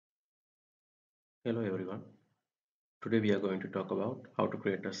Hello everyone. Today we are going to talk about how to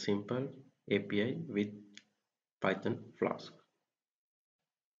create a simple API with Python Flask.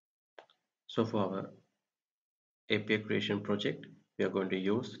 So for our API creation project, we are going to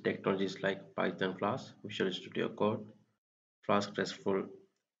use technologies like Python Flask, Visual Studio Code, Flask-restful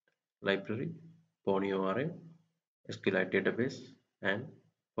library, Pony ORM, SQLite database, and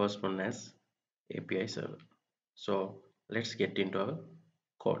Postman as API server. So let's get into our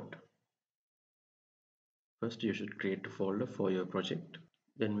code. First, you should create a folder for your project.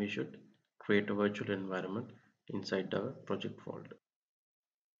 Then we should create a virtual environment inside our project folder.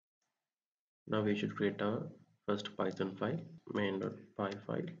 Now we should create our first Python file, main.py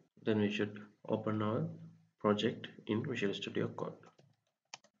file. Then we should open our project in Visual Studio Code.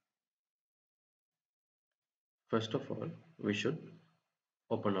 First of all, we should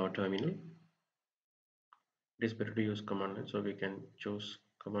open our terminal. It is better to use command line, so we can choose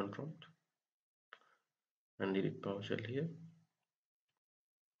command prompt and delete PowerShell here.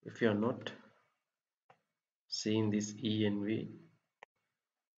 If you are not seeing this env,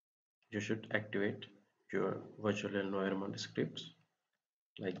 you should activate your virtual environment scripts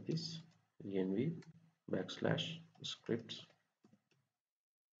like this: env \scripts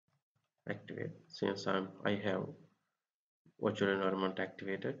activate. Since I have virtual environment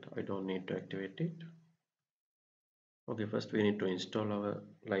activated, I don't need to activate it. Okay, first we need to install our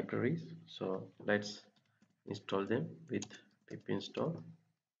libraries, so let's install them with pip install.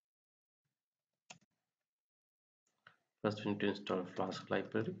 First we need to install Flask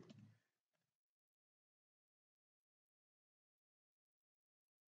library.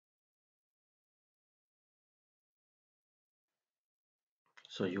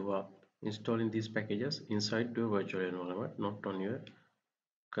 So you are installing these packages inside your virtual environment, not on your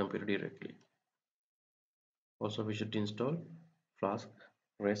computer directly. Also we should install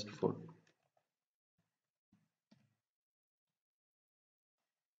Flask-restful.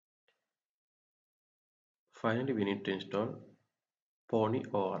 Finally we need to install Pony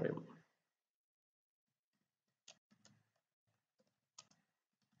ORM.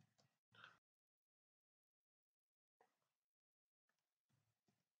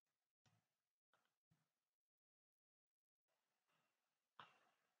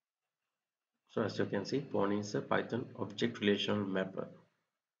 So as you can see, Pony is a Python object relational mapper.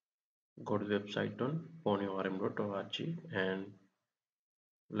 Go to the website on ponyorm.org and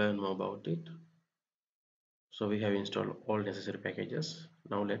learn more about it. So we have installed all necessary packages.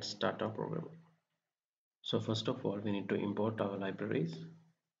 Now let's start our program. So first of all, we need to import our libraries.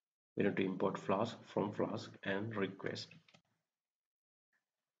 We need to import Flask from Flask and request.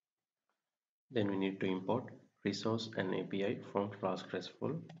 Then we need to import resource and API from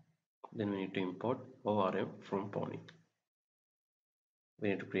Flask-restful. Then we need to import ORM from Pony. We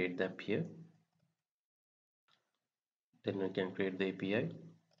need to create the app here. Then we can create the API.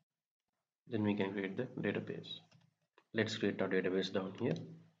 Then we can create the database. Let's create our database down here.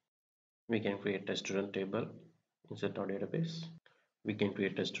 We can create a student table inside our database. We can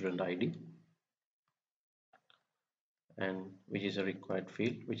create a student ID, and which is a required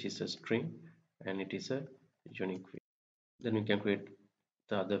field, which is a string, and it is a unique field. Then we can create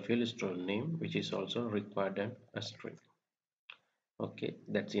the other field, student name, which is also required and a string. Okay,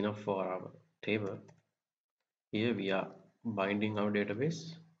 that's enough for our table. Here we are binding our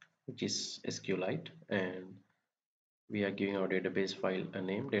database, which is SQLite, and we are giving our database file a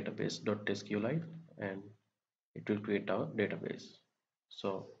name, database.sqlite, and it will create our database.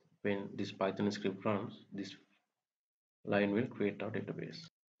 So when this Python script runs, this line will create our database.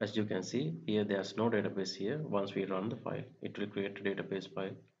 As you can see here, there's no database here. Once we run the file, it will create a database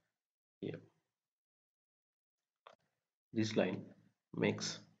file here. This line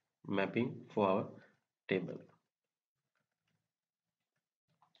makes mapping for our table.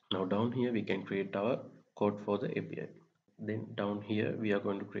 Now down here we can create our code for the API. Then down here we are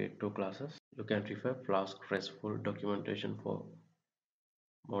going to create two classes. You can refer Flask-restful documentation for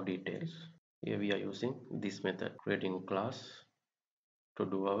more details. Here we are using this method, creating a class to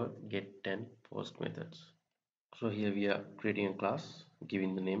do our get and post methods. So here we are creating a class,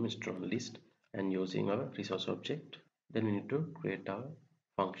 giving the name student list and using our resource object. Then we need to create our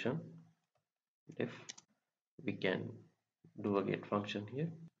function. If we can do a get function here.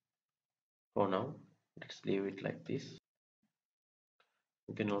 For now, let's leave it like this.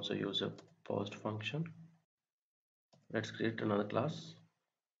 We can also use a post function. Let's create another class.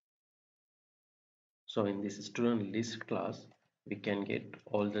 So in this student list class, we can get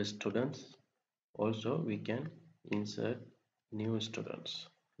all the students. Also, we can insert new students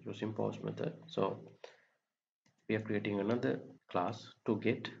using post method. So we are creating another class to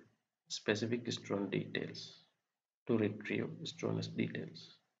get specific student details to retrieve student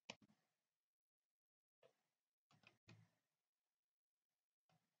details.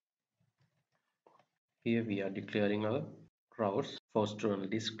 Here we are declaring our routes. For student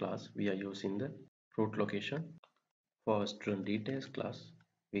list class, we are using the route location. For student details class,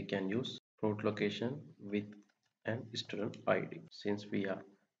 we can use route location with an student ID. Since we are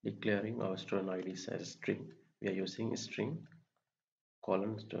declaring our student IDs as string, we are using string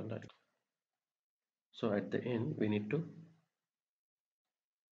colon student ID. So at the end, we need to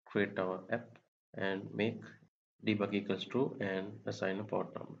create our app and make debug equals true and assign a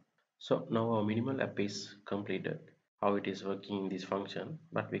port number. So now our minimal app is completed. How it is working in this function,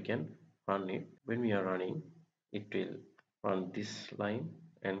 but we can run it. When we are running, it will run this line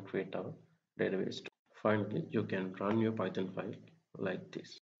and create our database. Finally, you can run your Python file like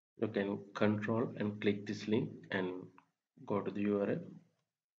this. You can control and click this link and go to the URL.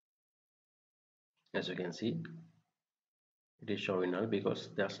 As you can see, it is showing null because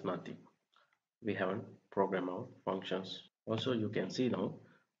there's nothing. We haven't programmed our functions. Also, you can see now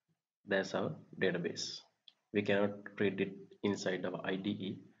there's our database. We cannot read it inside our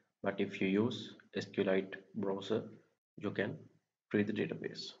IDE, but if you use SQLite browser, you can read the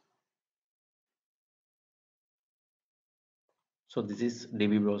database. So this is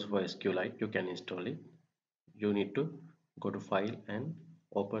DB browser for SQLite. You can install it. You need to go to File and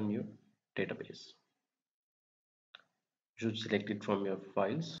open your database. You should select it from your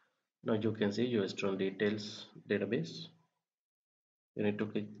files. Now you can see your student details database. You need to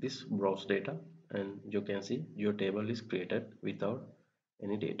click this browse data and you can see your table is created without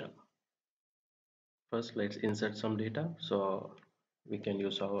any data. First, let's insert some data. So we can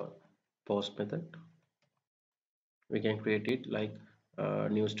use our post method. We can create it like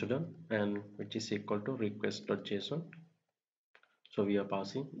new student and which is equal to request.json. So we are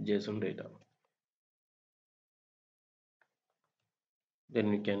passing JSON data. Then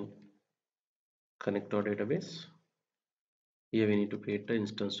we can connect our database. Here we need to create the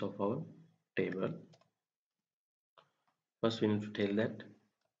instance of our table. First we need to tell that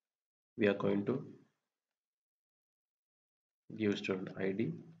we are going to give student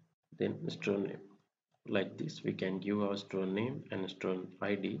ID, then student name. Like this, we can give our student name and student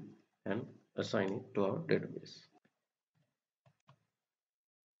ID and assign it to our database.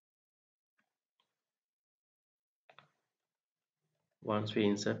 Once we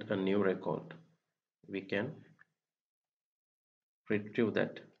insert a new record, we can retrieve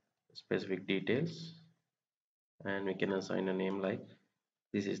that specific details and we can assign a name like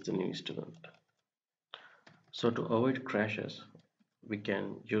this is the new student. So to avoid crashes, we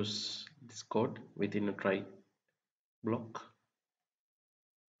can use this code within a try block.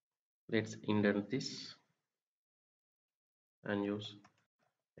 Let's indent this and use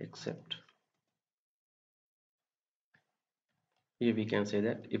except. Here we can say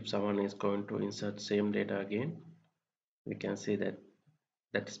that if someone is going to insert same data again, we can say that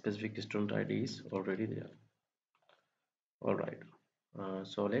that specific student ID is already there. All right,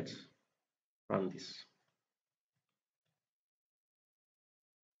 so let's run this.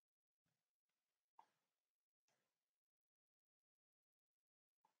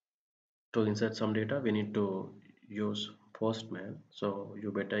 To insert some data, we need to use Postman. So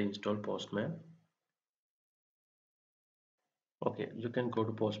you better install Postman. Okay, you can go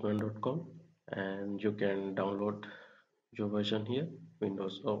to postman.com and you can download your version here,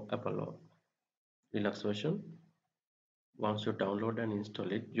 Windows or Apple or Linux version. Once you download and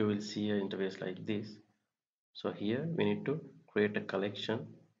install it, you will see an interface like this. So here we need to create a collection.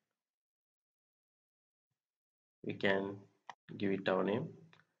 We can give it our name,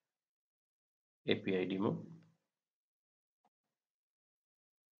 API demo.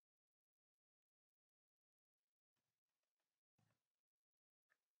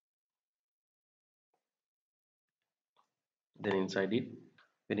 Then inside it,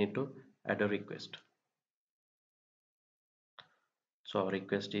 we need to add a request. So our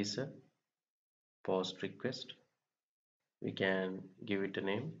request is a post request. We can give it a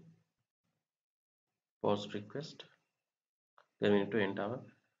name, post request. Then we need to enter our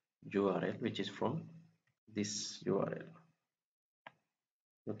URL, which is from this URL.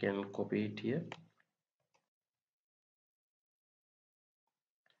 You can copy it here,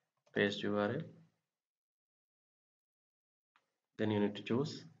 paste URL. Then you need to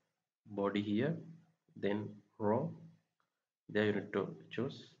choose body here, then row. There you need to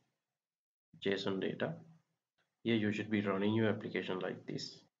choose JSON data. Here you should be running your application like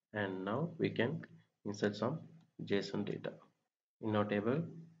this. And now we can insert some JSON data. In our table,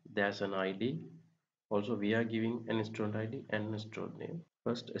 there's an ID. Also, we are giving an student ID and a student name.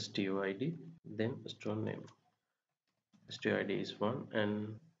 First STUID, then student name. STUID is 1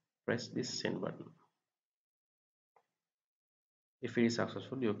 and press this send button. If it is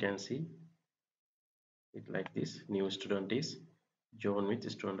successful, you can see it like this. New student is John with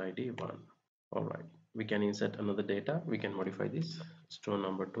student ID 1. Alright, we can insert another data. We can modify this. Student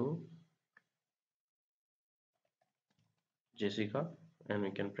number 2, Jessica, and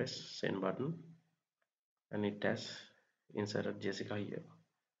we can press send button and it has inserted Jessica here.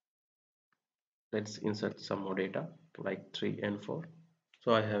 Let's insert some more data like 3 and 4.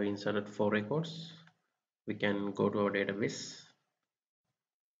 So I have inserted 4 records. We can go to our database.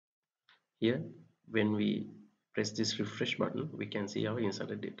 Here, when we press this refresh button, we can see our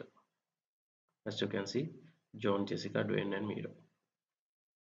inserted data. As you can see, John, Jessica, Dwayne, and Miro.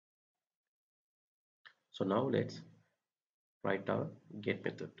 So now let's write our get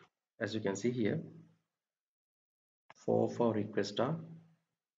method. As you can see here, 4 of our requests are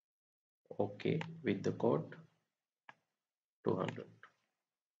okay with the code 200.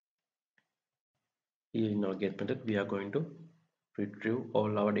 Here in our get method, we are going to retrieve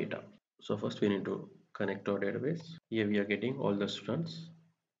all our data. So first we need to connect our database. Here we are getting all the students.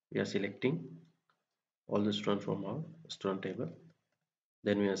 We are selecting all the students from our student table.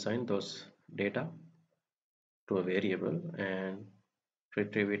 Then we assign those data to a variable and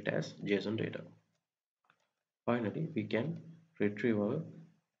retrieve it as JSON data. Finally, we can retrieve our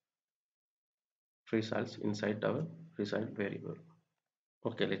results inside our result variable.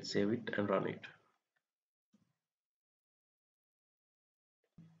 Okay, let's save it and run it.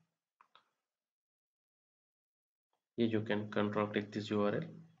 Here you can control click this URL.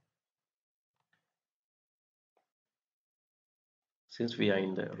 Since we are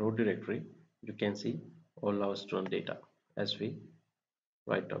in the root directory, you can see all our student data as we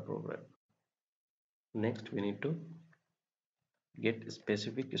write our program. Next, we need to get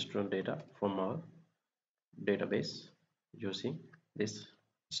specific student data from our database using this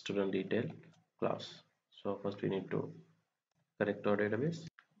student detail class. So first we need to connect our database.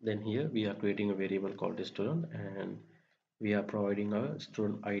 Then here we are creating a variable called student and we are providing our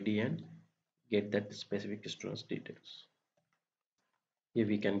student ID and get that specific student's details. Here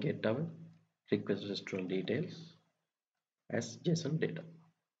we can get our requested student details as JSON data.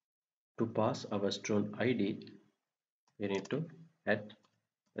 To pass our student ID, we need to add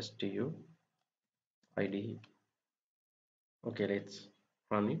STU ID. Okay, let's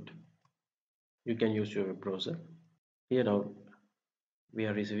run it. You can use your web browser. Here now we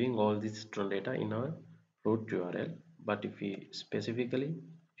are receiving all this student data in our root URL, but if we specifically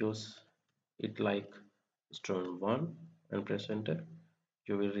use it like student 1 and press enter,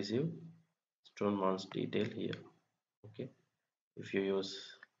 you will receive student 1's detail here. Okay, if you use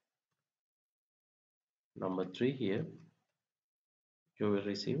number 3 here, you will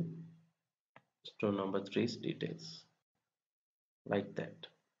receive student number 3's details like that.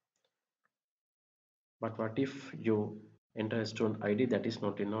 But what if you enter a student ID that is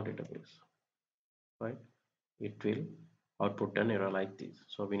not in our database, right? It will output an error like this.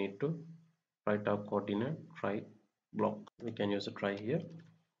 So we need to write our code in a try block. We can use a try here.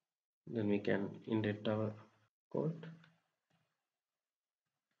 Then we can indent our code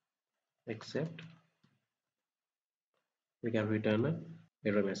except we can return a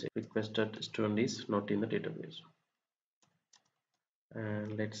error message. Requested student is not in the database.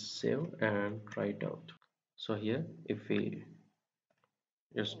 And let's save and try it out. So here if we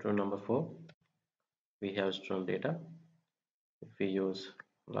use student number 4, we have student data. If we use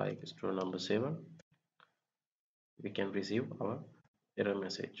like student number 7, we can receive our error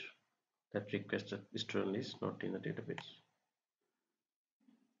message that requested student is not in the database.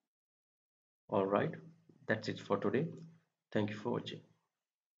 Alright, that's it for today. Thank you for watching.